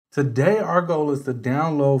Today, our goal is to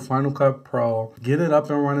download Final Cut Pro, get it up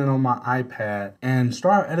and running on my iPad, and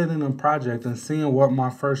start editing a project and seeing what my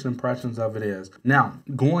first impressions of it is. Now,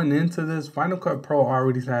 going into this, Final Cut Pro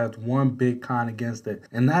already has one big con against it,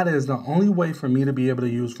 and that is the only way for me to be able to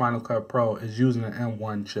use Final Cut Pro is using an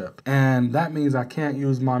M1 chip. And that means I can't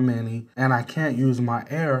use my Mini, and I can't use my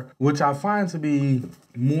Air, which I find to be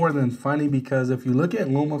more than funny, because if you look at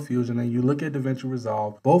LumaFusion and you look at DaVinci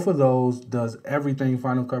Resolve, both of those does everything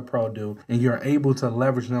Final Cut Pro do, and you're able to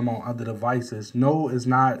leverage them on other devices. No, it's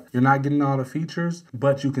not, you're not getting all the features,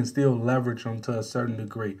 but you can still leverage them to a certain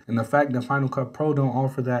degree. And the fact that Final Cut Pro don't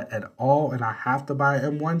offer that at all, and I have to buy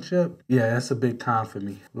an M1 chip, yeah, that's a big con for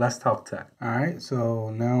me. Let's talk tech. All right, so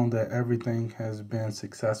now that everything has been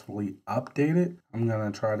successfully updated, I'm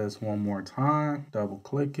gonna try this one more time, double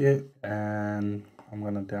click it, and I'm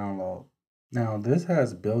gonna download. Now this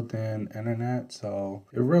has built-in internet, so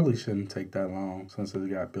it really shouldn't take that long since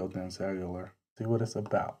it's got built-in cellular. See what it's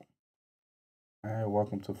about. All right,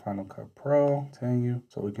 welcome to Final Cut Pro. Continue.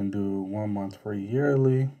 So we can do 1 month free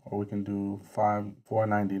yearly, or we can do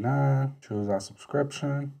 $4.99. Choose our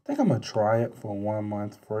subscription. I think I'm gonna try it for 1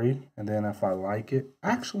 month free, and then if I like it,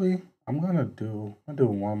 actually, I'm gonna do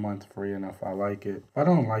 1 month free, and if I like it, if I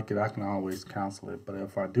don't like it, I can always cancel it. But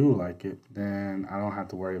if I do like it, then I don't have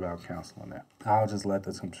to worry about canceling it. I'll just let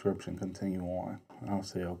the subscription continue on. I'll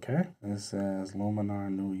say okay. It says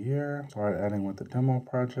Luminar New Year. Start editing with the demo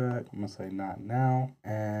project. I'm gonna say not now.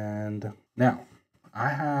 And now I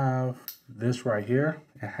have this right here.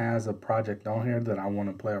 It has a project on here that I want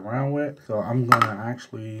to play around with. So I'm going to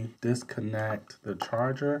actually disconnect the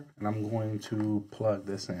charger, and I'm going to plug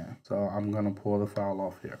this in. So I'm going to pull the file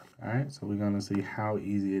off here. All right, so we're going to see how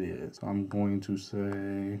easy it is. So I'm going to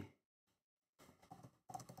say,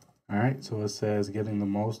 all right, so it says getting the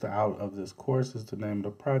most out of this course is the name of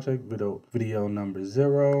the project, video number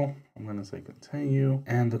 0. I'm gonna say continue.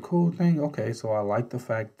 And the cool thing, okay, so I like the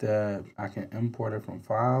fact that I can import it from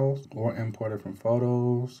files or import it from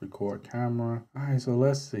photos, record camera. All right, so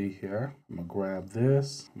let's see here. I'm gonna grab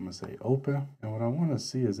this, I'm gonna say open. And what I wanna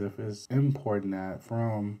see is if it's importing that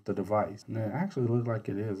from the device. And it actually looks like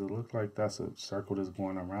it is. It looks like that's a circle that's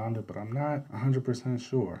going around it, but I'm not 100%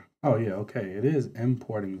 sure. Oh yeah, okay, it is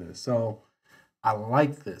importing this. So I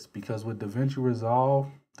like this because with DaVinci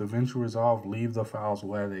Resolve leave the files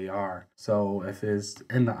where they are. So if it's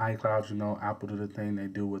in the iCloud, you know, Apple do the thing they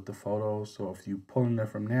do with the photos. So if you pulling it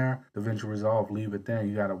from there, DaVinci Resolve leave it there.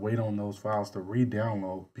 You got to wait on those files to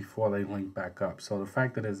re-download before they link back up. So the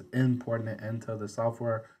fact that it's importing it into the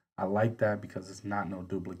software, I like that because it's not no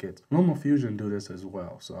duplicates. LumaFusion do this as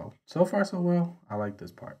well. So far so well. I like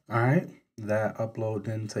this part. All right. That upload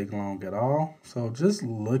didn't take long at all. So just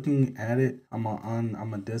looking at it, I'm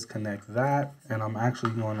gonna disconnect that, and I'm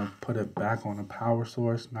actually going to put it back on a power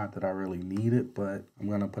source. Not that I really need it, but I'm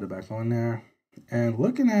gonna put it back on there. And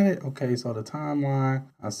looking at it, okay, so the timeline,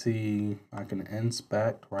 I see I can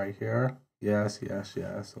inspect right here. Yes.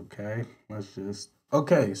 Okay, let's just.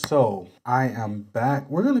 Okay, so I am back.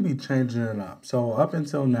 We're going to be changing it up. So up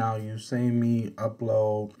until now, you've seen me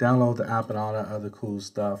download the app and all that other cool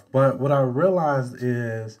stuff. But what I realized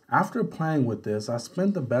is after playing with this, I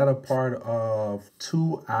spent the better part of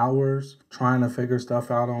 2 hours trying to figure stuff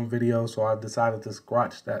out on video. So I decided to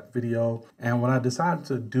scratch that video. And what I decided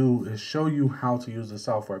to do is show you how to use the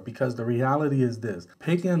software, because the reality is this: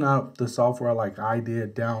 picking up the software like I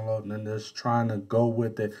did, downloading and just trying to go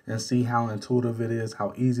with it and see how intuitive it is,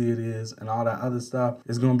 how easy it is, and all that other stuff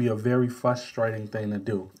is going to be a very frustrating thing to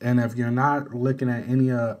do. And if you're not looking at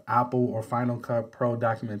any Apple or Final Cut Pro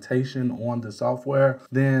documentation on the software,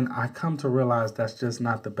 then I come to realize that's just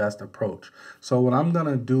not the best approach. So what I'm going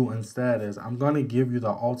to do instead is I'm going to give you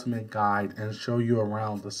the ultimate guide and show you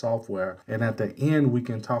around the software. And at the end, we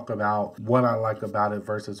can talk about what I like about it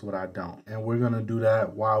versus what I don't. And we're going to do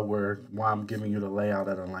that while I'm giving you the layout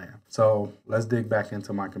of the land. So let's dig back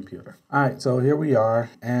into my computer. All right, so here we are.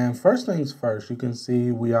 And first things first, you can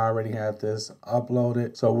see we already have this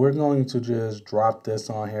uploaded. So we're going to just drop this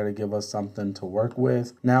on here to give us something to work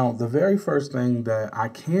with. Now, the very first thing that I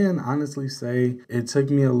can honestly say it took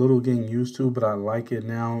me a little getting used to, but I like it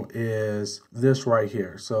now, is this right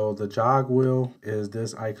here. So the jog wheel is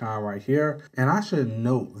this icon right here. And I should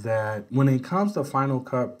note that when it comes to Final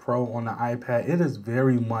Cut Pro on the iPad, it is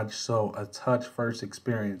very much so a touch first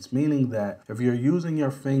experience, meaning that if you're using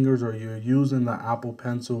your fingers or you're using the Apple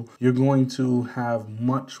Pencil, you're going to have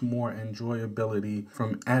much more enjoyability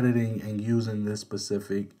from editing and using this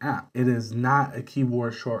specific app. It is not a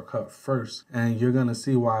keyboard shortcut first, and you're going to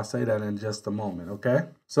see why I say that in just a moment, okay?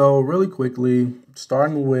 So really quickly,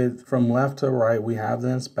 starting with from left to right, we have the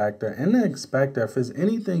inspector. In the inspector, if there's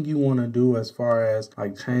anything you want to do as far as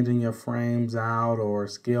like changing your frames out or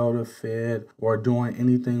scale to fit or doing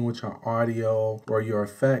anything with your audio or your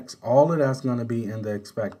effects, all of that's going to be in the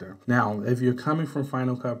inspector. Now, if you're coming from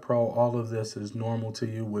Final Cut Pro, all of this is normal to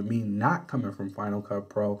you. With me not coming from Final Cut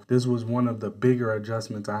Pro, this was one of the bigger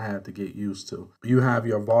adjustments I had to get used to. You have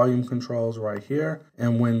your volume controls right here,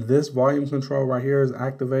 and when this volume control right here is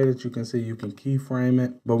activated, you can see you can keyframe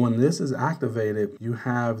it. But when this is activated, you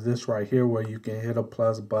have this right here where you can hit a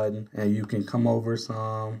plus button and you can come over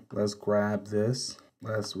some. Let's grab this.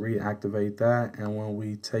 Let's reactivate that, and when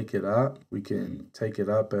we take it up, we can take it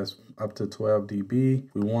up as up to 12 dB.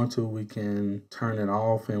 If we want to, we can turn it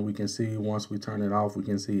off, and we can see once we turn it off, we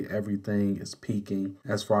can see everything is peaking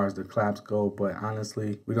as far as the claps go. But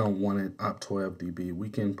honestly, we don't want it up 12 dB. We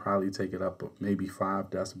can probably take it up maybe 5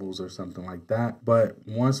 decibels or something like that. But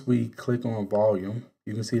once we click on volume,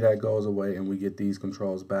 you can see that goes away and we get these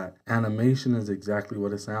controls back. Animation is exactly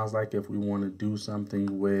what it sounds like. If we want to do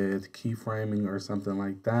something with keyframing or something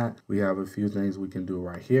like that, we have a few things we can do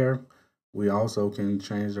right here. We also can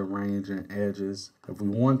change the range and edges if we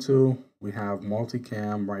want to. We have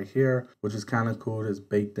multicam right here, which is kind of cool. It's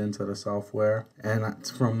baked into the software. And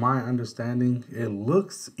from my understanding, it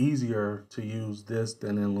looks easier to use this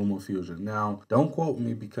than in LumaFusion. Now, don't quote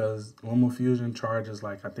me because LumaFusion charges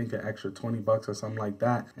like, I think an extra 20 bucks or something like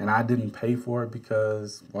that. And I didn't pay for it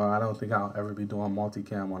because, well, I don't think I'll ever be doing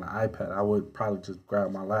multicam on an iPad. I would probably just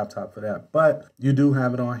grab my laptop for that. But you do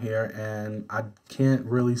have it on here, and I can't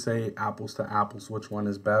really say apples to apples which one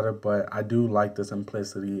is better, but I do like the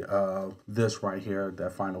simplicity of this right here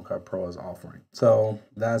that Final Cut Pro is offering. So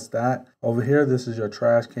that's that. Over here, this is your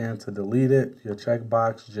trash can to delete it. Your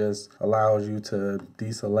checkbox just allows you to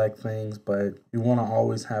deselect things, but you want to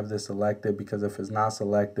always have this selected because if it's not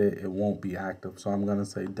selected, it won't be active. So I'm going to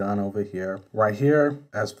say done over here. Right here,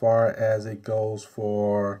 as far as it goes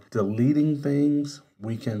for deleting things,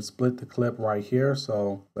 we can split the clip right here.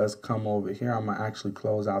 So let's come over here. I'm gonna actually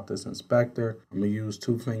close out this inspector. I'm gonna use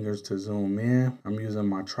 2 fingers to zoom in. I'm using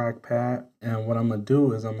my trackpad. And what I'm gonna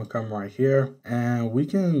do is I'm gonna come right here and we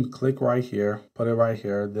can click right here, put it right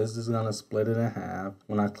here. This is gonna split it in half.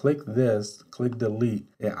 When I click this, click delete,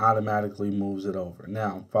 it automatically moves it over.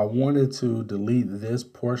 Now, if I wanted to delete this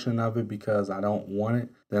portion of it because I don't want it,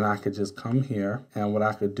 then I could just come here, and what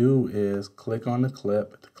I could do is click on the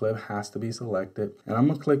clip. The clip has to be selected, and I'm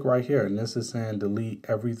gonna click right here, and this is saying delete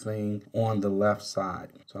everything on the left side.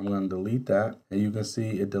 So I'm gonna delete that, and you can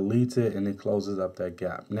see it deletes it and it closes up that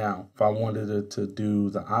gap. Now, if I wanted it to do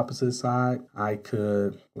the opposite side, I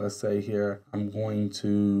could, let's say here, I'm going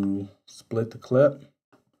to split the clip.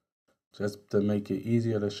 Just to make it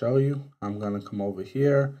easier to show you, I'm gonna come over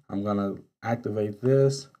here, I'm gonna activate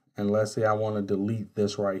this, and let's say I want to delete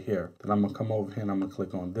this right here. Then I'm gonna come over here and I'm gonna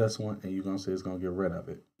click on this one, and you're gonna see it's gonna get rid of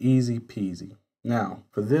it. Easy peasy. Now,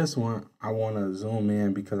 for this one, I want to zoom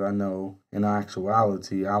in because I know in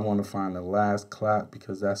actuality, I want to find the last clap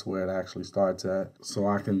because that's where it actually starts at. So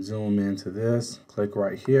I can zoom into this, click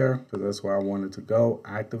right here, because that's where I want it to go,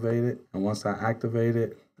 activate it. And once I activate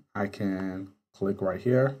it, I can click right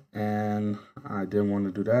here. And I didn't want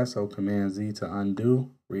to do that, so Command Z to undo,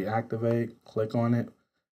 reactivate, click on it.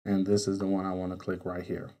 And this is the one I want to click right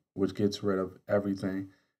here, which gets rid of everything.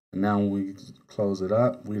 And now when we close it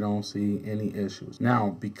up, we don't see any issues.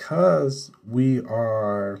 Now, because we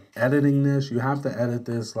are editing this, you have to edit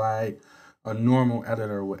this like a normal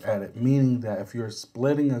editor would edit, meaning that if you're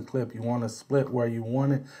splitting a clip, you want to split where you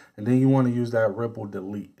want it, and then you want to use that ripple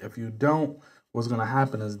delete. If you don't, what's going to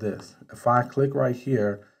happen is this. If I click right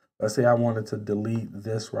here, let's say I wanted to delete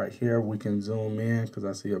this right here, we can zoom in because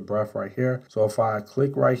I see a breath right here. So if I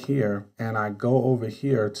click right here and I go over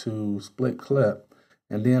here to split clip,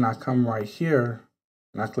 and then I come right here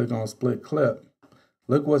and I click on split clip,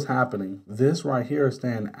 look what's happening. This right here is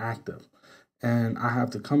staying active. And I have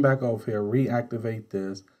to come back over here, reactivate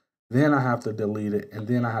this, then I have to delete it, and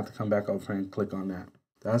then I have to come back over here and click on that.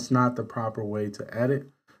 That's not the proper way to edit.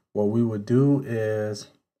 What we would do is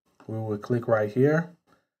we would click right here.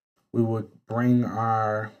 We would bring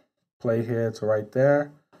our playhead to right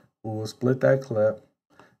there. We will split that clip.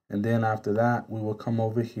 And then after that, we will come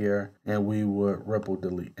over here and we would ripple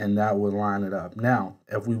delete, and that would line it up. Now,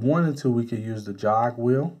 if we wanted to, we could use the jog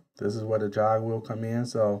wheel. This is where the jog wheel come in.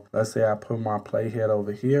 So let's say I put my playhead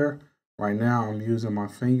over here. Right now, I'm using my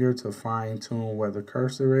finger to fine tune where the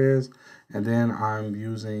cursor is. And then I'm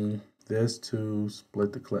using this to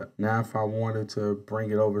split the clip. Now, if I wanted to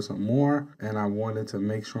bring it over some more and I wanted to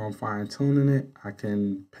make sure I'm fine tuning it, I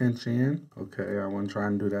can pinch in. Okay, I want to try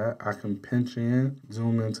and do that. I can pinch in,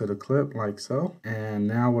 zoom into the clip like so. And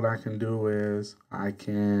now what I can do is I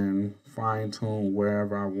can fine tune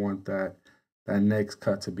wherever I want that next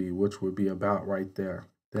cut to be, which would be about right there.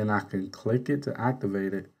 Then I can click it to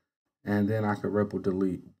activate it, and then I can ripple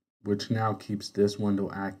delete, which now keeps this window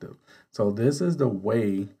active. So this is the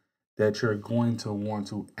way that you're going to want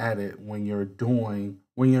to edit when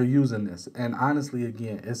you're using this. And honestly,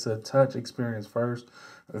 again, it's a touch experience first.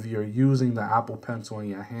 If you're using the Apple Pencil in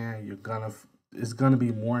your hand, it's gonna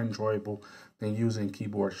be more enjoyable than using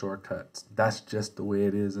keyboard shortcuts. That's just the way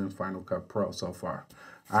it is in Final Cut Pro so far.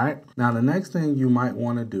 All right, now the next thing you might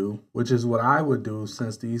want to do, which is what I would do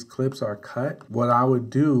since these clips are cut, what I would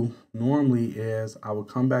do normally is I would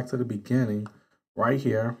come back to the beginning right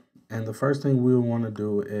here. And the first thing we want to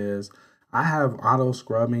do is I have auto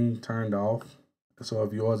scrubbing turned off. So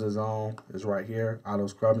if yours is on, it's right here. Auto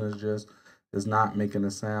scrubbing is not making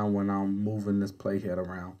a sound when I'm moving this playhead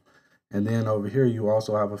around. And then over here, you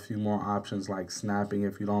also have a few more options like snapping.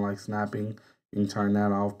 If you don't like snapping, you can turn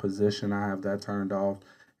that off. Position, I have that turned off.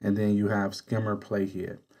 And then you have skimmer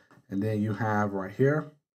playhead. And then you have right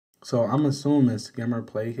here. So I'm assuming skimmer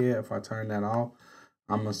playhead, if I turn that off,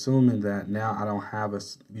 I'm assuming that now I don't have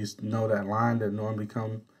you know that line that normally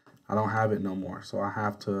come, I don't have it no more. So I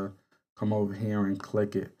have to come over here and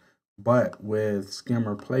click it. But with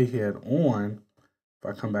skimmer playhead on, if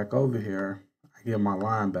I come back over here, I get my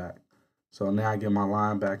line back. So now I get my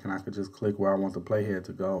line back and I could just click where I want the playhead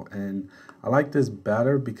to go. And I like this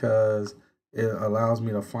better because it allows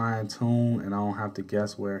me to fine tune and I don't have to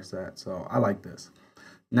guess where it's at. So I like this.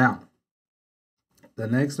 Now, the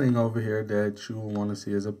next thing over here that you want to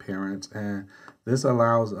see is appearance. And this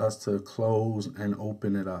allows us to close and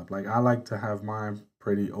open it up. Like I like to have mine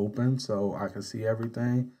pretty open so I can see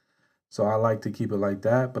everything. So I like to keep it like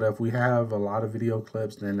that. But if we have a lot of video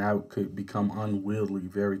clips, then that could become unwieldy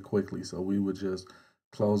very quickly. So we would just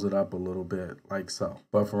close it up a little bit like so.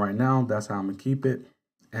 But for right now, that's how I'm going to keep it.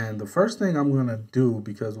 And the first thing I'm going to do,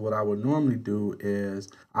 because what I would normally do is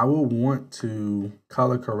I will want to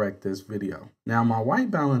color correct this video. Now my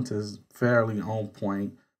white balance is fairly on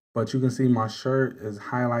point, but you can see my shirt is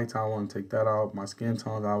highlights. I want to take that off. My skin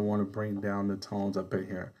tones, I want to bring down the tones up in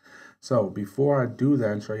here. So before I do that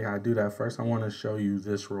and show you how to do that, first I want to show you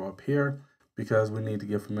this row up here because we need to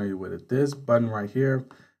get familiar with it. This button right here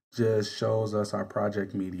just shows us our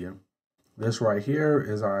project media. This right here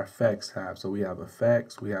is our effects tab. So we have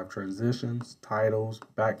effects, we have transitions, titles,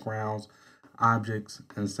 backgrounds, objects,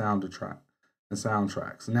 and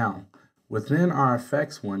soundtracks. Now, within our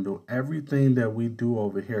effects window, everything that we do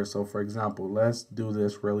over here. So for example, let's do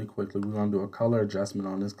this really quickly. We're going to do a color adjustment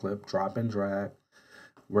on this clip, drop and drag.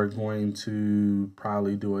 We're going to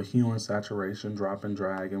probably do a hue and saturation, drop and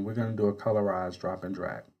drag, and we're going to do a colorize, drop and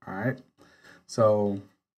drag. All right. So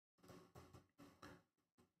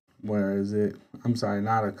where is it? I'm sorry,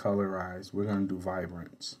 not a colorize. We're going to do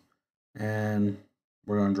vibrance and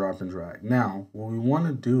we're going to drop and drag. Now, what we want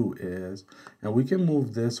to do is, and we can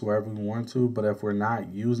move this wherever we want to, but if we're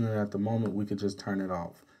not using it at the moment, we could just turn it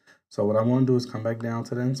off. So what I want to do is come back down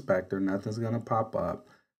to the inspector. Nothing's going to pop up.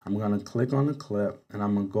 I'm going to click on the clip and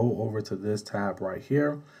I'm going to go over to this tab right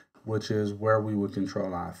here, which is where we would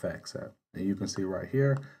control our effects at. And you can see right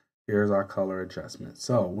here, here's our color adjustment.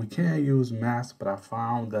 So we can use masks, but I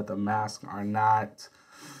found that the masks are not,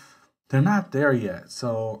 they're not there yet.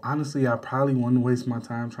 So honestly, I probably wouldn't waste my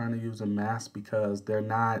time trying to use a mask because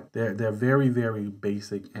they're very, very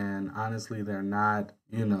basic. And honestly, they're not,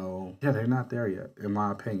 they're not there yet, in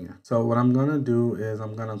my opinion. So what I'm gonna do is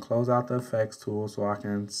I'm gonna close out the effects tool so I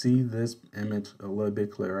can see this image a little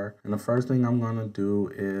bit clearer. And the first thing I'm gonna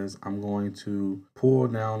do is I'm going to pull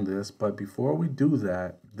down this. But before we do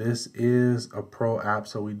that, this is a pro app.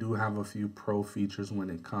 So we do have a few pro features when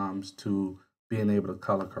it comes to being able to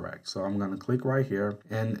color correct. So I'm going to click right here,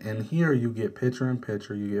 and here you get picture in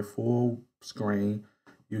picture, you get full screen,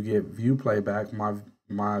 you get view playback.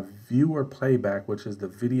 My viewer playback, which is the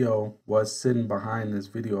video was sitting behind this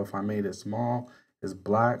video. If I made it small, is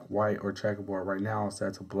black, white, or checkerboard. Right now it's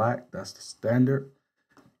set to black. That's the standard.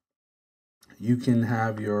 You can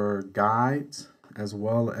have your guides as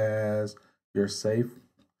well as your save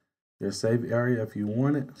area if you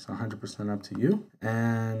want it. It's 100% up to you.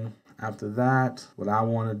 And after that, what I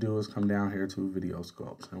want to do is come down here to video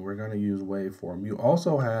scopes, and we're going to use waveform. You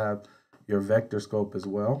also have your vector scope as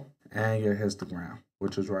well, and your histogram,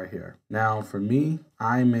 which is right here. Now for me,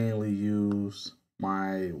 I mainly use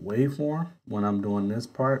my waveform when I'm doing this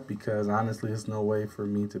part, because honestly, there's no way for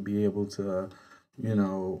me to be able to, you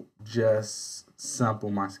know, just sample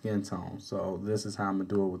my skin tone. So this is how I'm gonna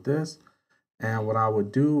do it with this. And what I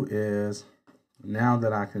would do is, now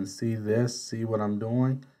that I can see this, see what I'm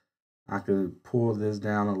doing, I could pull this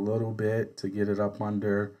down a little bit to get it up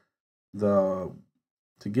under the,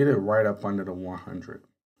 to get it right up under the 100.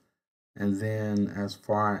 And then as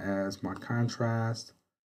far as my contrast,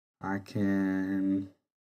 I can,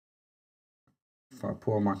 if I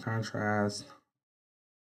pull my contrast,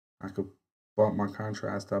 I could bump my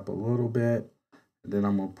contrast up a little bit. And then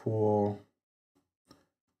I'm gonna pull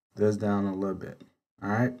this down a little bit. All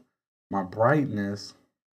right. My brightness,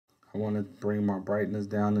 I want to bring my brightness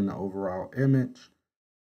down in the overall image,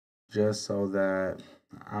 just so that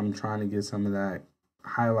I'm trying to get some of that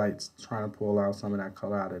highlights, trying to pull out some of that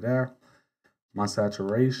color out of there. My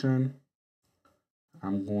saturation,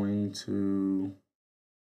 I'm going to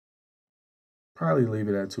probably leave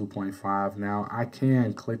it at 2.5. Now I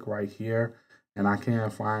can click right here and I can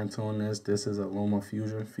fine tune this. This is a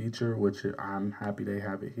LumaFusion feature, which I'm happy they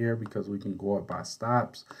have it here, because we can go up by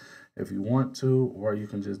stops if you want to, or you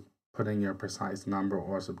can just put in your precise number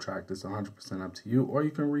or subtract. It's 100% up to you, or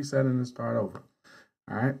you can reset it and start over.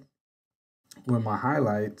 All right. With my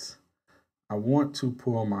highlights, I want to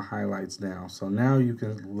pull my highlights down. So now you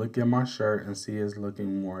can look at my shirt and see it's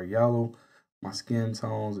looking more yellow. My skin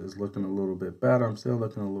tones is looking a little bit better. I'm still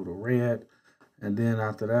looking a little red. And then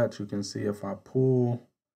after that, you can see if I pull,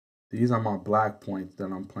 these are my black points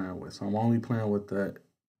that I'm playing with. So I'm only playing with the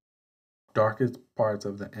darkest parts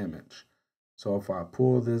of the image. So if I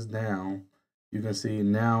pull this down, you can see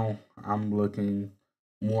now I'm looking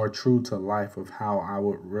more true to life of how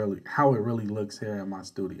it really looks here in my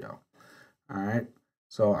studio. All right.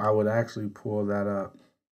 So I would actually pull that up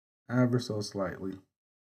ever so slightly.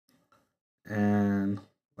 And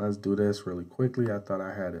let's do this really quickly. I thought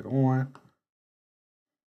I had it on.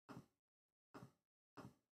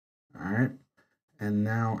 All right. And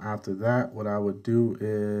now after that, what I would do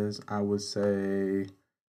is I would say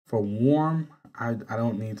for warm, I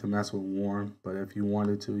don't need to mess with warm, but if you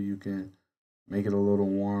wanted to, you can make it a little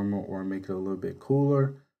warmer or make it a little bit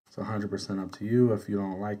cooler. It's 100% up to you. If you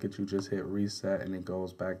don't like it, you just hit reset and it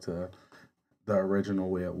goes back to the original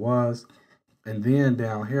way it was. And then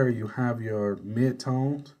down here, you have your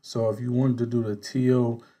mid-tones. So if you wanted to do the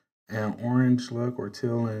teal and orange look, or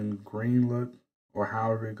teal and green look, or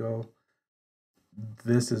however it goes,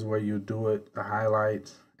 this is where you do it, the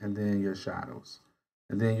highlights, and then your shadows.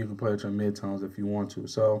 And then you can play with your midtones if you want to.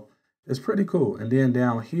 So it's pretty cool. And then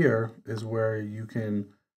down here is where you can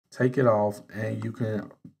take it off and you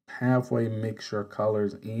can halfway mix your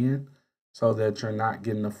colors in, so that you're not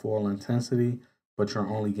getting the full intensity, but you're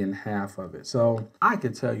only getting half of it. So I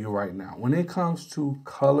can tell you right now, when it comes to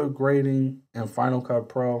color grading in Final Cut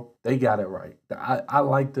Pro, they got it right. I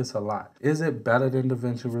like this a lot. Is it better than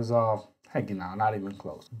DaVinci Resolve? Heck no, not even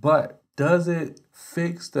close. But does it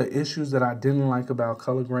fix the issues that I didn't like about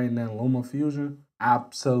color grading in LumaFusion?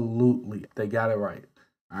 Absolutely. They got it right.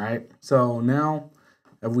 All right. So now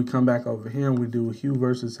if we come back over here and we do hue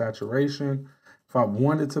versus saturation, if I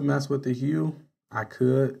wanted to mess with the hue, I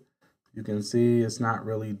could. You can see it's not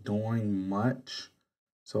really doing much.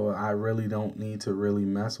 So I really don't need to really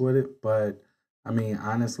mess with it. But I mean,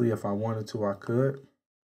 honestly, if I wanted to, I could.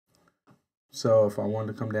 So if I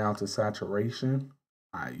wanted to come down to saturation,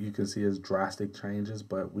 you can see it's drastic changes,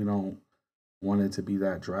 but we don't want it to be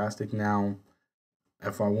that drastic. Now,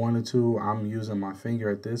 if I wanted to, I'm using my finger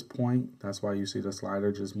at this point. That's why you see the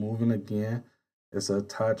slider just moving again. It's a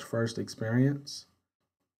touch first experience.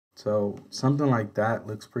 So something like that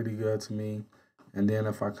looks pretty good to me. And then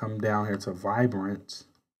if I come down here to vibrance,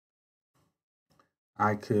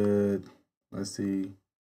 I could, let's see,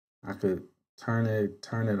 I could turn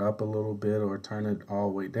it up a little bit or turn it all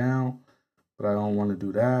the way down, but I don't want to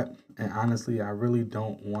do that. And honestly, I really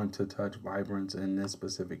don't want to touch vibrance in this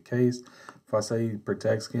specific case. If I say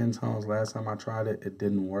protect skin tones, last time I tried it, it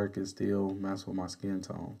didn't work. It still messed with my skin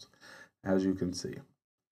tones, as you can see.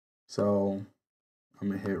 So I'm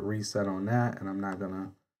gonna hit reset on that, and I'm not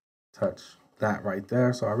gonna touch that right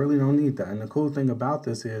there. So I really don't need that. And the cool thing about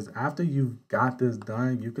this is, after you've got this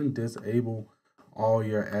done, you can disable all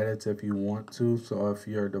your edits if you want to. So if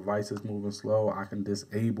your device is moving slow, I can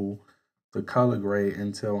disable the color grade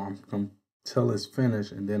until it's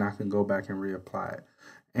finished, and then I can go back and reapply it.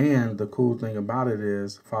 And the cool thing about it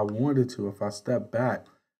is, if I wanted to, if I step back,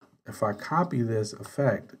 if I copy this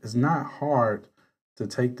effect, it's not hard to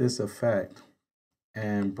take this effect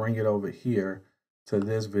and bring it over here to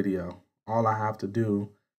this video. All I have to do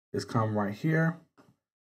is come right here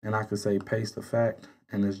and I could say paste effect,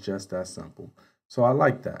 and it's just that simple. So I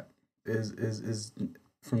like that. Is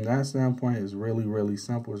from that standpoint, is really, really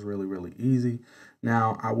simple. It's really, really easy.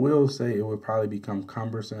 Now, I will say it would probably become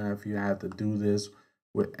cumbersome if you had to do this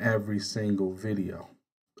with every single video,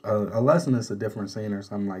 unless it's a different scene or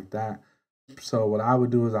something like that. So what I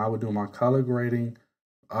would do is I would do my color grading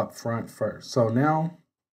up front first. So now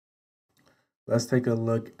let's take a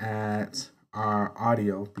look at our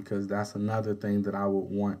audio, because that's another thing that I would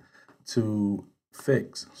want to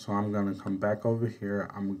fix. So I'm going to come back over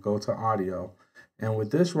here. I'm going to go to audio. And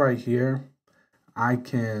with this right here, I'm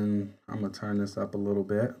going to turn this up a little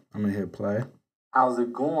bit. I'm going to hit play. How's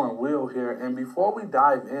it going? Will here. And before we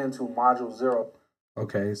dive into module 0.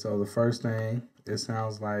 Okay, so the first thing, it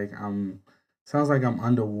sounds like I'm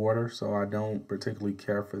underwater, so I don't particularly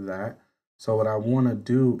care for that. So what I want to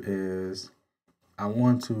do is I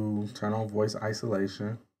want to turn on voice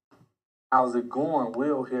isolation. How's it going?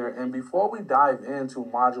 Will here. And before we dive into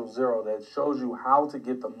module 0 that shows you how to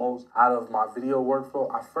get the most out of my video workflow,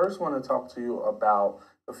 I first want to talk to you about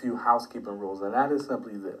a few housekeeping rules, and that is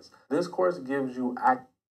simply this. This course gives you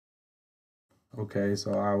Okay,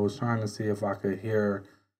 so I was trying to see if I could hear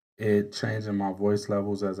it changing my voice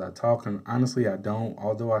levels as I talk, and honestly I don't.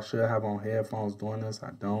 Although I should have on headphones doing this,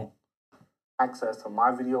 I don't. Access to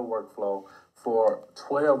my video workflow for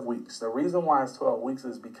 12 weeks. The reason why it's 12 weeks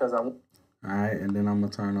is because all right, and then I'm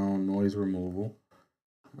gonna turn on noise removal.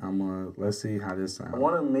 Let's see how this sounds. I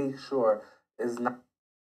want to make sure it's not.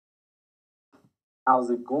 How's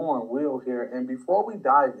it going? Will here. And before we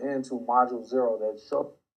dive into module 0 that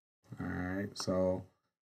show. All right, so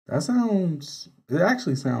it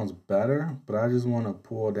actually sounds better, but I just want to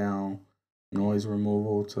pull down noise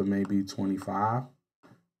removal to maybe 25.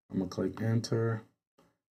 I'm gonna click enter,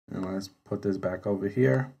 and let's put this back over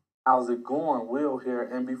here. How's it going? Will here.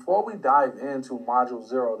 And before we dive into module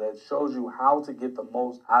 0 that shows you how to get the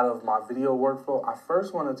most out of my video workflow, I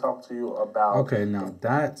first want to talk to you about. Okay, now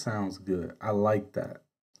that sounds good. I like that.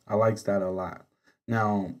 I like that a lot.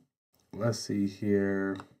 Now, let's see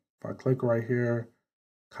here. If I click right here,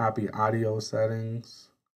 copy audio settings.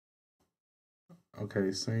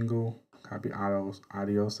 Okay, single, copy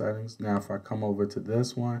audio settings. Now, if I come over to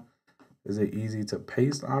this one, is it easy to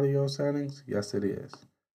paste audio settings? Yes, it is.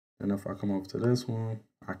 And if I come over to this one,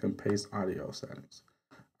 I can paste audio settings.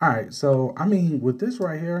 All right, so I mean, with this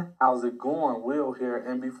right here. How's it going? Will here.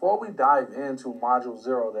 And before we dive into module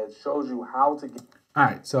 0 that shows you how to get. All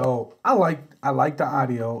right, so I like the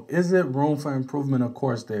audio. Is there room for improvement? Of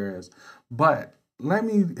course there is. But let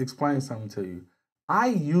me explain something to you. I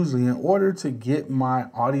usually, in order to get my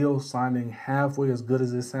audio sounding halfway as good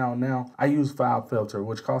as it sounds now, I use FileFilter,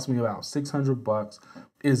 which costs me about $600.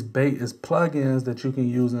 Is plugins that you can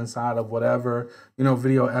use inside of whatever,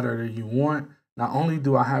 video editor you want. Not only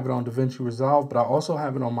do I have it on DaVinci Resolve, but I also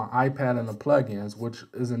have it on my iPad and the plugins, which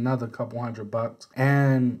is another couple $100.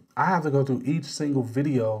 And I have to go through each single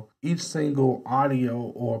video, each single audio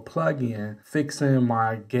or plugin, fixing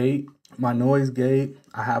my gate, my noise gate.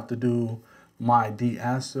 I have to do my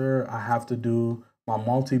de-esser. I have to do my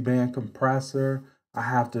multi-band compressor. I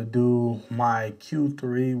have to do my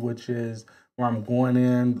Q3, which is where I'm going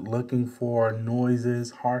in looking for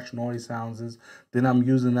noises, harsh noise sounds. Then I'm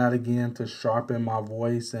using that again to sharpen my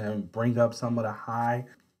voice and bring up some of the high.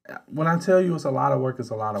 When I tell you it's a lot of work, it's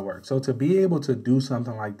a lot of work. So to be able to do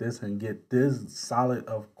something like this and get this solid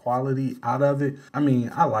of quality out of it, I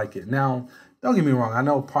mean, I like it. Now, don't get me wrong. I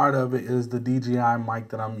know part of it is the DJI mic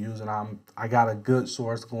that I'm using. I got a good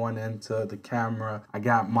source going into the camera. I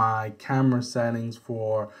got my camera settings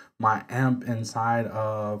for my amp inside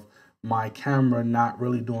of my camera not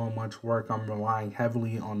really doing much work. I'm relying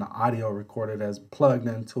heavily on the audio recorder that's plugged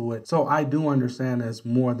into it. So I do understand it's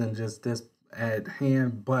more than just this at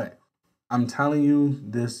hand, but I'm telling you,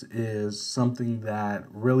 this is something that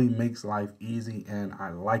really makes life easy, and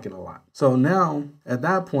I like it a lot. So now, at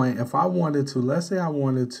that point, if I wanted to, let's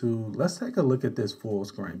take a look at this full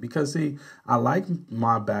screen. Because see, I like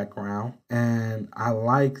my background, and I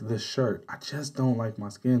like the shirt. I just don't like my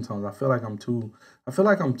skin tones. I feel like I'm too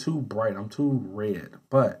bright. I'm too red.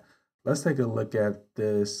 But let's take a look at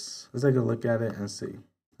this. Let's take a look at it and see.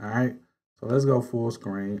 All right. So let's go full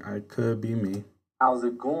screen. It could be me. How's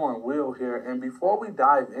it going? Will here. And before we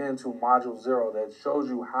dive into module 0 that shows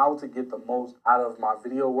you how to get the most out of my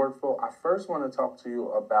video workflow, I first want to talk to you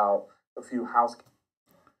about a few housekeeping.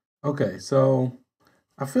 Okay, so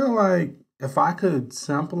I feel like if I could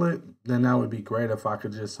sample it, then that would be great. If I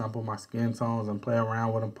could just sample my skin tones and play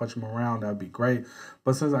around with them, punch them around, that'd be great.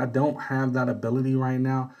 But since I don't have that ability right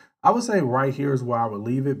now, I would say right here is where I would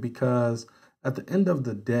leave it, because at the end of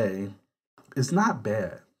the day, it's not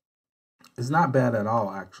bad. It's not bad at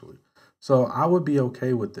all, actually. So I would be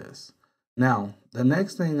okay with this. Now, the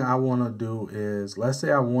next thing I want to do is, let's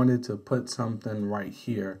say I wanted to put something right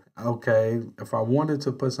here. Okay, if I wanted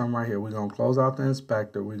to put something right here, we're going to close out the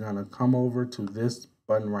inspector. We're going to come over to this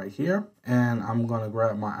button right here, and I'm going to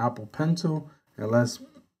grab my Apple Pencil, and let's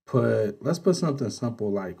put something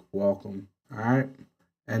simple like welcome. All right.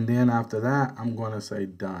 And then after that, I'm going to say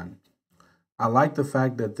done. I like the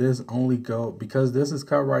fact that this only because this is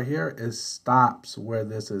cut right here, it stops where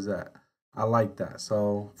this is at. I like that.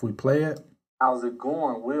 So if we play it. How's it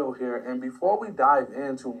going? Will here. And before we dive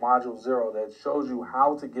into module 0 that shows you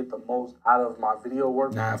how to get the most out of my video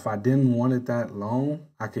work. Now, if I didn't want it that long,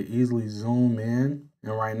 I could easily zoom in.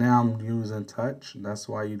 And right now I'm using touch. That's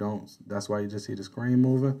why you just see the screen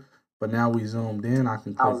moving. But now we zoomed in, I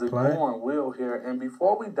can click play. How's it going? Will here. And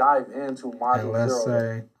before we dive into module 0. And let's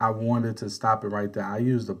say I wanted to stop it right there. I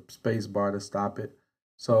used the space bar to stop it.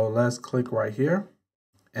 So let's click right here.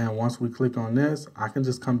 And once we click on this, I can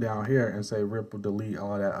just come down here and say ripple, delete,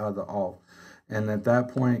 all that other off. And at that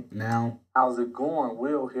point now, how's it going?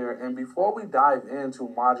 Will here. And before we dive into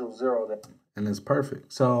module 0, and it's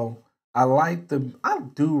perfect. So I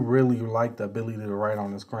do really like the ability to write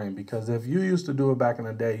on the screen, because if you used to do it back in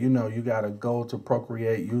the day, you know, you got to go to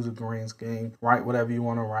Procreate, use a green screen, write whatever you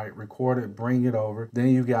want to write, record it, bring it over. Then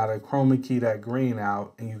you got to chroma key that green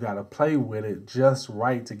out, and you got to play with it just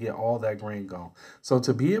right to get all that green gone. So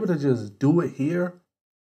to be able to just do it here,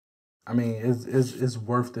 I mean, it's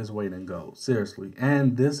worth this weight in gold, seriously.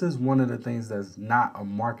 And this is one of the things that's not a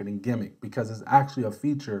marketing gimmick, because it's actually a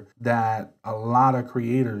feature that a lot of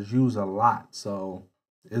creators use a lot. So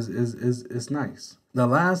it's nice. The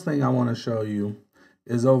last thing I want to show you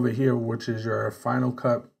is over here, which is your Final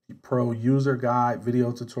Cut Pro user guide,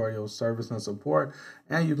 video tutorial, service and support,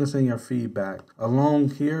 and you can send your feedback. Along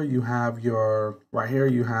here, you have right here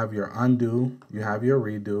you have your undo, you have your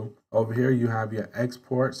redo. Over here, you have your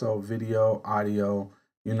export, so video, audio,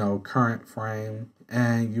 you know, current frame.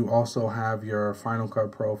 And you also have your Final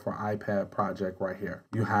Cut Pro for iPad project right here.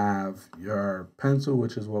 You have your pencil,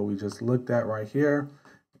 which is what we just looked at right here.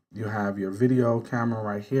 You have your video camera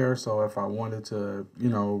right here. So if I wanted to, you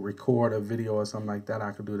know, record a video or something like that,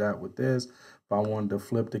 I could do that with this. If I wanted to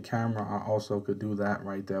flip the camera, I also could do that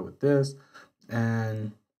right there with this.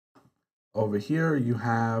 And over here, you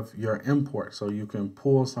have your import. So you can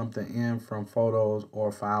pull something in from photos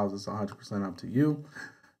or files. It's 100% up to you.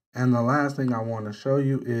 And the last thing I want to show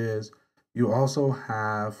you is you also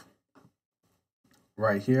have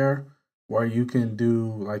right here where you can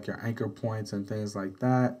do like your anchor points and things like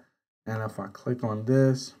that. And if I click on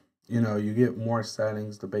this, you know, you get more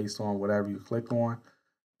settings based on whatever you click on.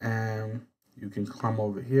 And you can come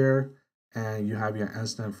over here and you have your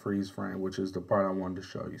instant freeze frame, which is the part I wanted to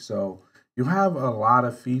show you. So you have a lot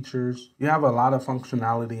of features. You have a lot of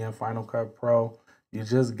functionality in Final Cut Pro. You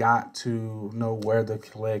just got to know where to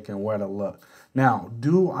click and where to look. Now,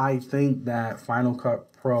 do I think that Final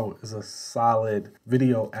Cut Pro is a solid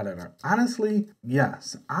video editor? Honestly,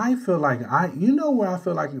 yes. I feel like you know where I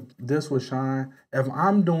feel like this would shine? If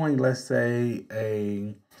I'm doing, let's say,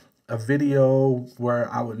 a video where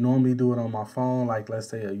I would normally do it on my phone, like let's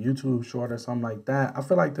say a YouTube short or something like that, I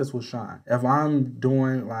feel like this will shine. If I'm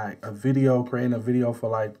doing like a video, creating a video for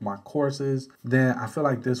like my courses, then I feel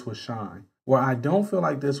like this would shine. Where I don't feel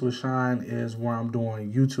like this would shine is where I'm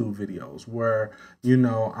doing YouTube videos, where, you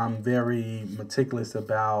know, I'm very meticulous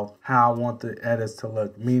about how I want the edits to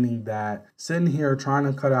look, meaning that sitting here trying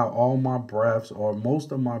to cut out all my breaths or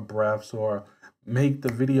most of my breaths or make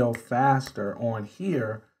the video faster on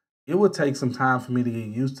here, it would take some time for me to get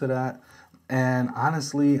used to that. And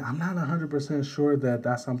honestly, I'm not 100% sure that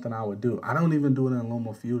that's something I would do. I don't even do it in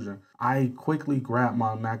LumaFusion. I quickly grab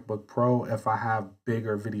my MacBook Pro if I have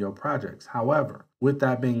bigger video projects. However, with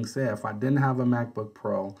that being said, if I didn't have a MacBook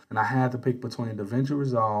Pro and I had to pick between DaVinci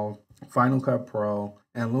Resolve, Final Cut Pro,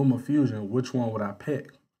 and LumaFusion, which one would I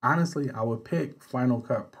pick? Honestly, I would pick Final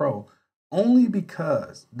Cut Pro, only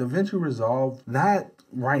because DaVinci Resolve, that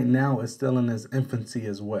right now is still in its infancy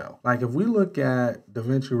as well. Like if we look at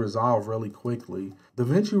DaVinci Resolve really quickly,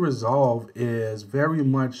 DaVinci Resolve is very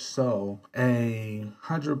much so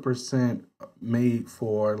 100% made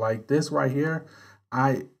for like this right here.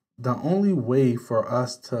 The only way for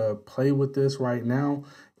us to play with this right now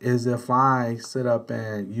is if I sit up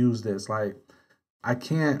and use this. Like I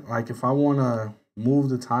can't, like if I want to move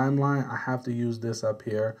the timeline, I have to use this up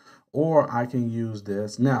here, or I can use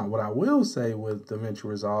this. Now, what I will say with DaVinci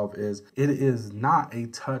Resolve is it is not a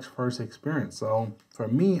touch first experience. So for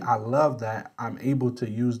me, I love that I'm able to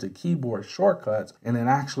use the keyboard shortcuts and it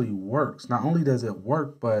actually works. Not only does it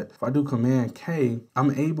work, but if I do Command K, I'm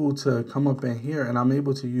able to come up in here and I'm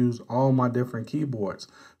able to use all my different keyboards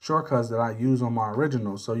shortcuts that I use on my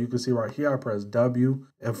original. So you can see right here, I press W.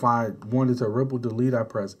 If I wanted to ripple delete, I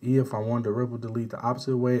press E. If I wanted to ripple delete the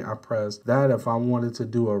opposite way, I press that. If I wanted to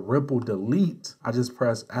do a ripple delete, I just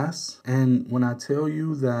press S. And when I tell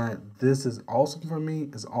you that this is awesome for me,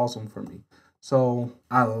 it's awesome for me. So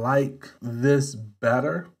I like this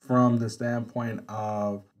better from the standpoint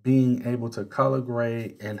of being able to color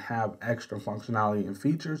grade and have extra functionality and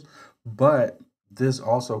features, but this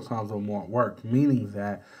also comes with more work, meaning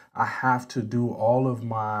that I have to do all of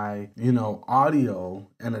my, audio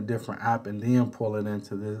in a different app and then pull it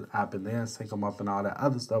into this app and then sync them up and all that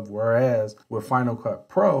other stuff. Whereas with Final Cut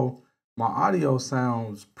Pro, my audio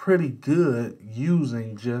sounds pretty good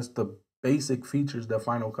using just the basic features that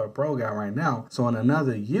Final Cut Pro got right now. So in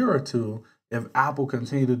another year or two, if Apple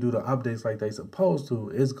continue to do the updates like they supposed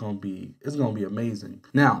to, it's gonna be amazing.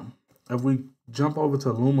 Now, if we jump over to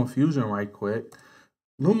LumaFusion right quick,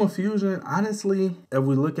 LumaFusion, honestly, if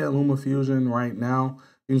we look at LumaFusion right now,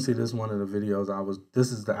 you can see this is one of the videos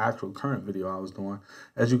this is the actual current video I was doing.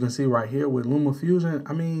 As you can see right here with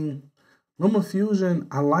LumaFusion, LumaFusion,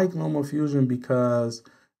 I like LumaFusion because,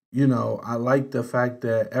 I like the fact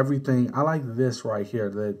that I like this right here,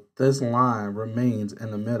 that this line remains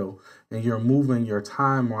in the middle and you're moving your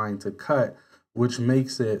timeline to cut, which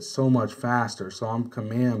makes it so much faster. So I'm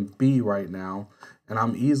Command B right now and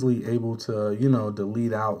I'm easily able to,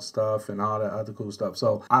 delete out stuff and all that other cool stuff.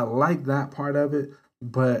 So I like that part of it.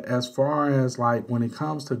 But as far as like when it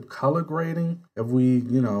comes to color grading, if we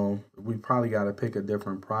probably got to pick a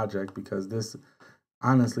different project because this,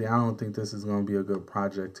 honestly, I don't think this is going to be a good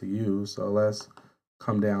project to use. So let's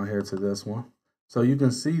come down here to this one. So you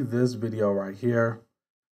can see this video right here.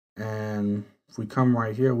 And if we come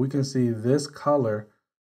right here, we can see this color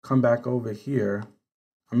come back over here.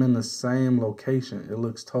 I'm in the same location. It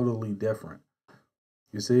looks totally different.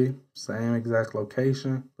 You see, same exact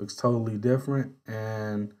location, looks totally different.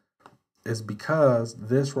 And it's because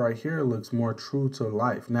this right here looks more true to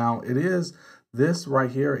life. Now this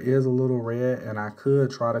right here is a little red and I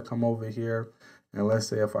could try to come over here. And let's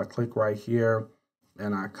say if I click right here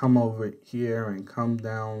and I come over here and come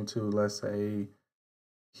down to, let's say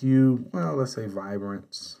hue, well, let's say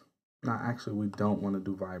vibrance. No, actually we don't want to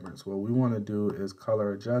do vibrance. What we want to do is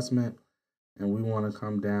color adjustment and we want to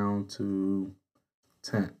come down to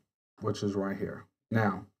tint, which is right here.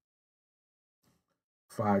 Now,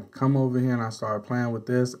 if I come over here and I start playing with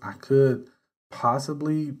this, I could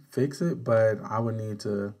possibly fix it, but I would need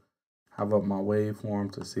to have up my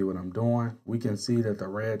waveform to see what I'm doing. We can see that the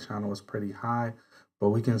red channel is pretty high, but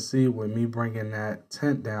we can see with me bringing that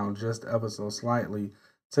tint down just ever so slightly,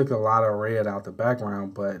 took a lot of red out the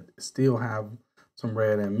background, but still have some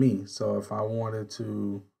red in me. So if I wanted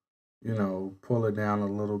to, pull it down a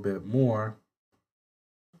little bit more,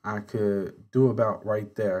 I could do about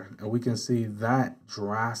right there. And we can see that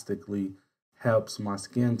drastically helps my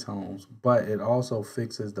skin tones, but it also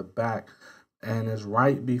fixes the back and is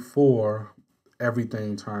right before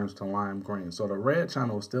everything turns to lime green. So the red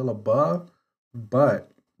channel is still above,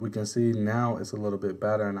 but we can see now it's a little bit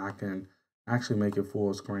better and I can actually make it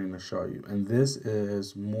full screen to show you. And this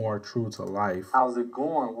is more true to life. How's it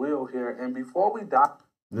going? Will here. And before we dive,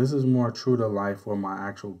 this is more true to life what my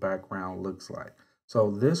actual background looks like. So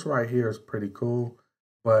this right here is pretty cool.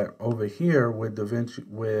 But over here with DaVinci,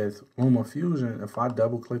 with LumaFusion, if I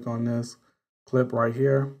double click on this clip right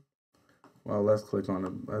here, well, let's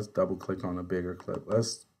double click on a bigger clip.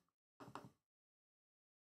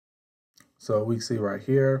 So we see right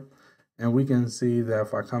here, and we can see that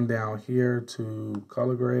if I come down here to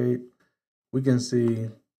color grade, we can see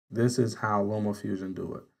this is how LumaFusion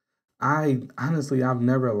do it. I've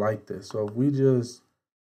never liked this. So if we just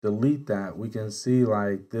delete that, we can see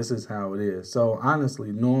like this is how it is. So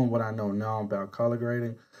honestly, knowing what I know now about color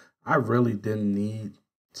grading, I really didn't need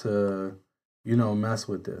to, mess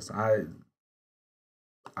with this. I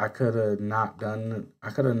could have not done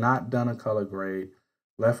a color grade,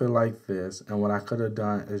 left it like this, and what I could have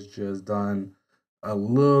done is just done a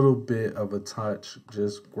little bit of a touch,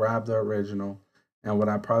 just grab the original, and what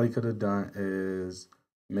I probably could have done is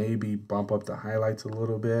maybe bump up the highlights a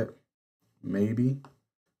little bit, maybe,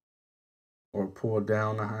 or pull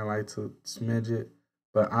down the highlights a smidget.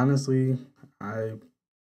 But honestly,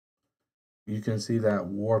 you can see that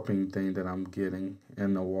warping thing that I'm getting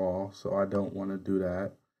in the wall, so I don't want to do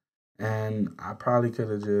that. And I probably could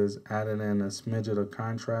have just added in a smidget of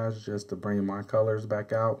contrast just to bring my colors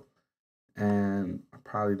back out. And I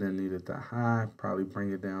Probably didn't need it that high. Probably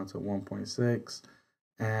bring it down to 1.6.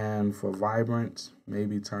 And for vibrance,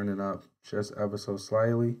 maybe turn it up just ever so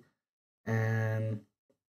slightly. And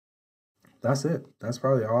that's it. That's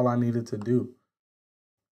probably all I needed to do.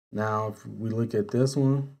 Now, if we look at this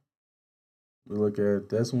one, we look at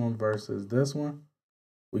this one versus this one,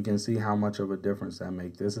 we can see how much of a difference that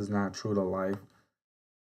makes. This is not true to life.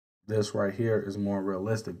 This right here is more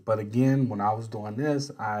realistic. But again, when I was doing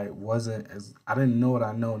this, I didn't know what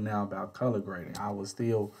I know now about color grading. I was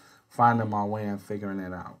still finding my way and figuring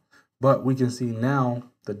it out. But we can see now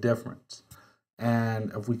the difference.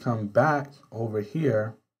 And if we come back over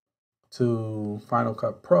here to Final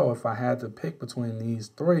Cut Pro, if I had to pick between these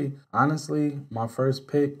three, honestly, my first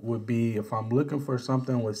pick would be, if I'm looking for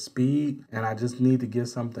something with speed and I just need to get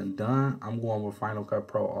something done, I'm going with Final Cut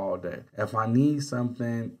Pro all day. If I need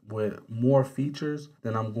something with more features,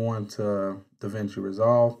 then I'm going to DaVinci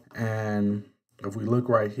Resolve. And if we look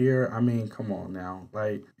right here, I mean, come on now,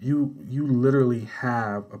 like you literally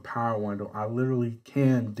have a power window. I literally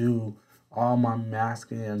can do all my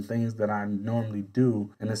masking and things that I normally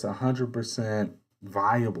do, and it's 100%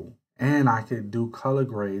 viable. And I could do color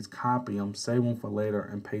grades, copy them, save them for later,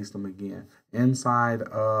 and paste them again. Inside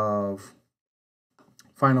of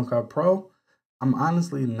Final Cut Pro, I'm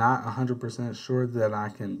honestly not 100% sure that I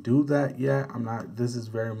can do that yet. This is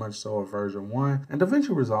very much so a version 1. And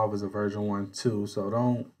DaVinci Resolve is a version 1 too. So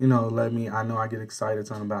don't, I know I get excited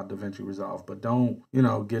talking about DaVinci Resolve, but don't,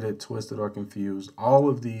 get it twisted or confused. All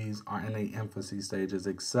of these are in the infancy stages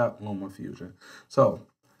except LumaFusion. So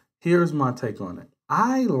here's my take on it.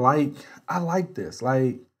 I like this.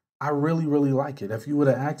 Like, I really, really like it. If you would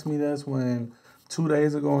have asked me this 2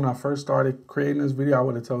 days ago when I first started creating this video, I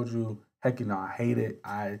would have told you, heck, I hate it.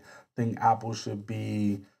 I think Apple should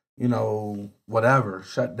be, whatever,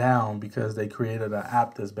 shut down because they created an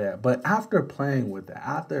app this bad. But after playing with it,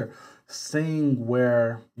 after seeing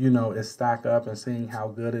where, it stack up and seeing how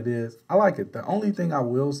good it is, I like it. The only thing I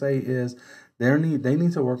will say is they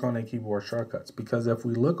need to work on their keyboard shortcuts, because if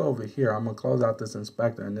we look over here, I'm going to close out this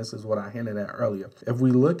inspector, and this is what I hinted at earlier. If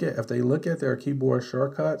they look at their keyboard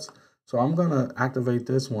shortcuts, so I'm going to activate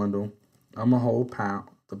this window. I'm going to hold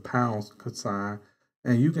the pound sign,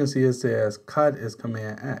 and you can see it says cut is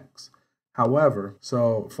Command X. However,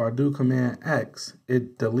 so if I do Command X,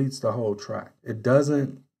 it deletes the whole track. It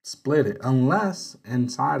doesn't split it unless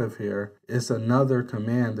inside of here it's another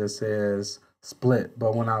command that says split.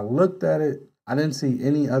 But when I looked at it, I didn't see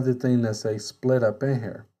any other thing that say split up in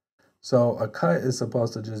here. So a cut is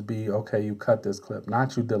supposed to just be, okay, you cut this clip,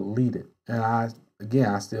 not you delete it. And I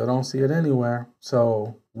still don't see it anywhere.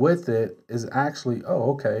 So with it is actually,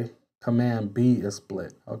 oh, okay, Command B is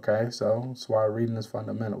split. Okay, so that's why reading is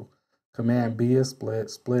fundamental. Command B is split.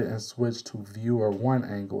 Split and switch to viewer 1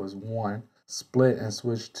 angle is 1. Split and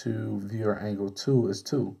switch to viewer angle 2 is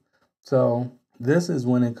 2. So this is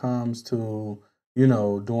when it comes to, doing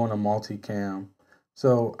a multicam.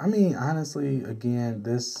 So, I mean, honestly, again,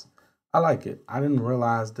 I like it. I didn't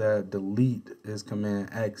realize that delete is Command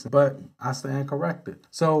X, but I stand corrected.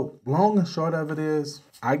 So long and short of it is,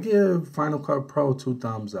 I give Final Cut Pro 2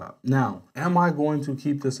 thumbs up. Now, am I going to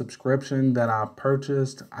keep the subscription that I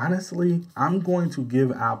purchased? Honestly, I'm going to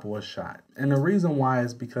give Apple a shot. And the reason why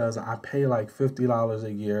is because I pay like $50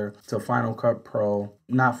 a year to Filmic Pro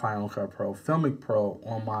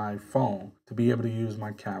on my phone to be able to use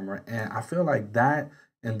my camera. And I feel like that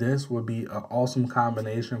and this would be an awesome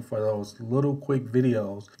combination for those little quick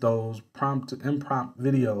videos, those impromptu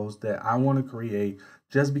videos that I want to create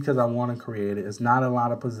just because I want to create it. It's not a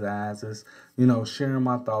lot of pizzazz. It's, sharing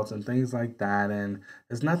my thoughts and things like that. And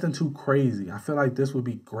it's nothing too crazy. I feel like this would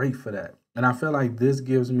be great for that. And I feel like this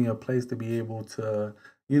gives me a place to be able to,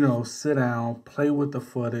 sit down, play with the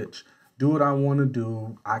footage, do what I want to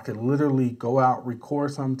do. I could literally go out,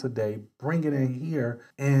 record something today, bring it in here,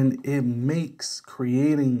 and it makes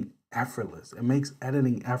creating effortless. It makes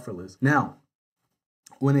editing effortless. Now,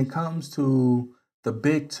 when it comes to the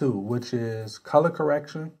big two, which is color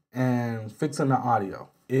correction and fixing the audio,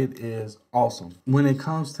 it is awesome. When it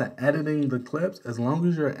comes to editing the clips, as long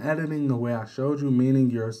as you're editing the way I showed you, meaning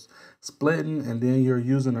you're splitting and then you're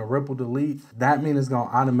using a ripple delete, that means it's going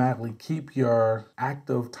to automatically keep your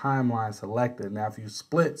active timeline selected. Now, if you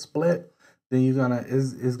split, then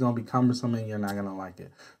it's going to be cumbersome and you're not going to like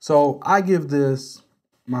it. So I give this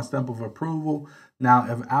my stamp of approval. Now,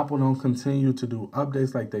 if Apple don't continue to do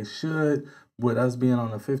updates like they should, with us being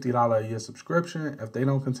on a $50 a year subscription, if they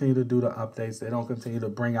don't continue to do the updates, they don't continue to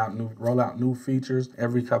roll out new features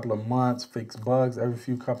every couple of months, fix bugs every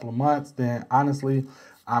few couple of months, then honestly,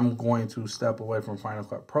 I'm going to step away from Final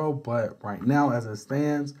Cut Pro, but right now as it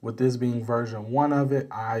stands, with this being version 1 of it,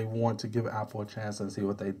 I want to give Apple a chance and see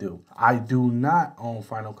what they do. I do not own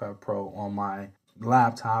Final Cut Pro on my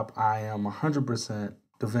laptop. I am 100%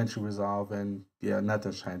 DaVinci Resolve, and yeah,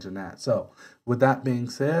 nothing's changing that. So with that being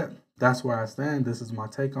said, that's where I stand. This is my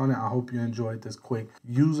take on it. I hope you enjoyed this quick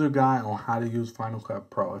user guide on how to use Final Cut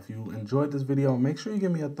Pro. If you enjoyed this video, make sure you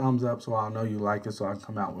give me a thumbs up so I'll know you like it, so I can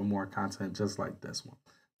come out with more content just like this one.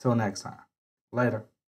 Till next time. Later.